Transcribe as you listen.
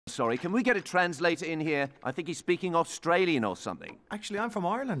Sorry, can we get a translator in here? I think he's speaking Australian or something. Actually, I'm from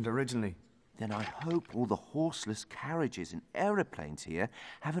Ireland originally. Then I hope all the horseless carriages and aeroplanes here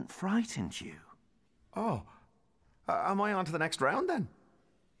haven't frightened you. Oh. Am I on to the next round then?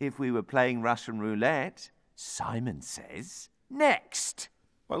 If we were playing Russian roulette, Simon says next.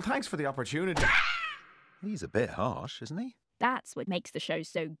 Well, thanks for the opportunity. He's a bit harsh, isn't he? That's what makes the show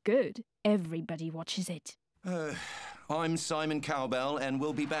so good. Everybody watches it. I'm Simon Cowbell, and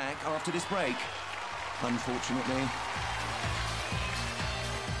we'll be back after this break. Unfortunately.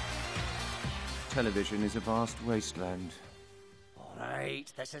 Television is a vast wasteland. All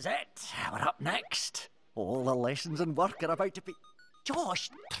right, this is it. We're up next. All the lessons and work are about to be... Josh,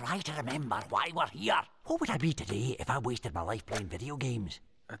 try to remember why we're here. What would I be today if I wasted my life playing video games?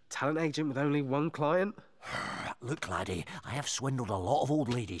 A talent agent with only one client? Look, laddie, I have swindled a lot of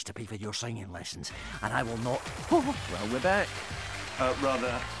old ladies to pay for your singing lessons, and I will not... Well, we're back.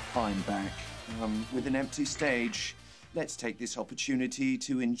 Rather, I'm back. With an empty stage. Let's take this opportunity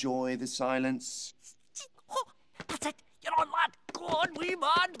to enjoy the silence. Oh, that's it. You're on, lad. Go on, wee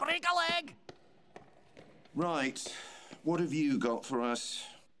man. Break a leg. Right. What have you got for us?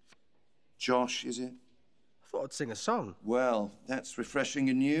 Josh, is it? I thought I'd sing a song. Well, that's refreshing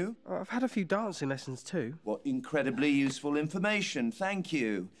and new. I've had a few dancing lessons too. What incredibly useful information. Thank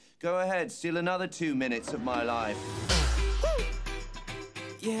you. Go ahead, steal another 2 minutes of my life.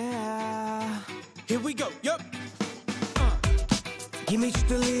 Yeah. Here we go. Yup. Give me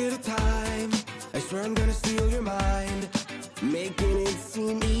just a little time. I swear I'm gonna steal your mind. Making it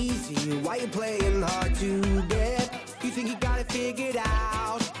seem easy. Why you playing hard to get? You think you got it figured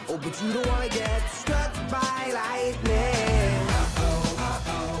out. Oh, but you don't wanna get struck by lightning. Uh-oh,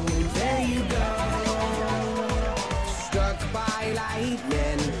 uh-oh, there you go. Struck by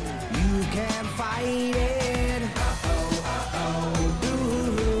lightning, you can't fight it. Uh-oh, uh-oh,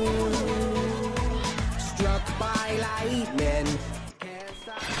 ooh. Struck by lightning.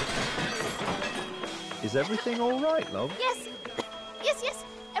 Is everything all right, love? Yes,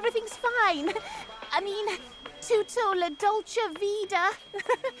 everything's fine. I mean, tutto la dolce vita.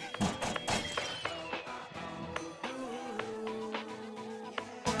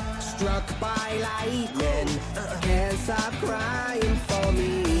 Struck by lightning, can't stop crying for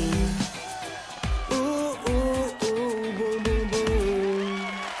me. Ooh, ooh, ooh, boom, boom, boom.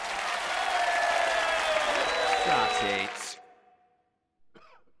 That's it.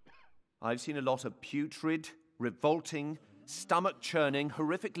 I've seen a lot of putrid, revolting, stomach-churning,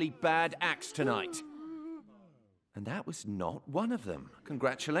 horrifically bad acts tonight. And that was not one of them.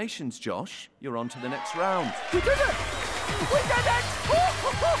 Congratulations, Josh. You're on to the next round. We did it! We did it!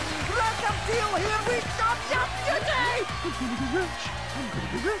 Random deal here! We stopped today! I'm gonna be rich! I'm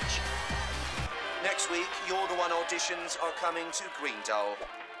gonna be rich! Next week, You're the One auditions are coming to Greendale.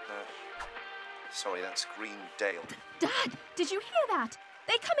 Sorry, that's Greendale. Dad, did you hear that?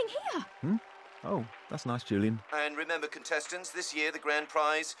 They're coming here. Oh, that's nice, Julian. And remember, contestants, this year the grand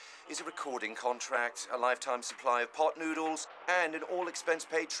prize is a recording contract, a lifetime supply of pot noodles, and an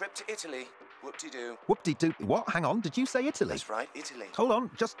all-expense-paid trip to Italy. Whoop-de-doo. Whoop-de-doo. What? Hang on, did you say Italy? That's right, Italy. Hold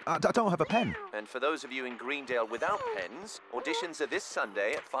on, just, I don't have a pen. And for those of you in Greendale without pens, auditions are this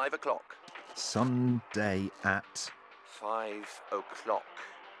Sunday at 5 o'clock. Sunday at... 5 o'clock.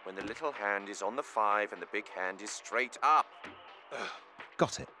 When the little hand is on the 5 and the big hand is straight up.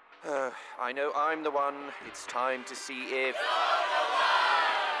 Got it. I know I'm the one. It's time to see if...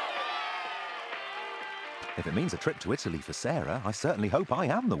 If it means a trip to Italy for Sarah, I certainly hope I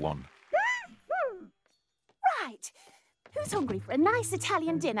am the one. Right. Who's hungry for a nice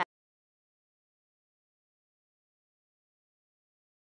Italian dinner?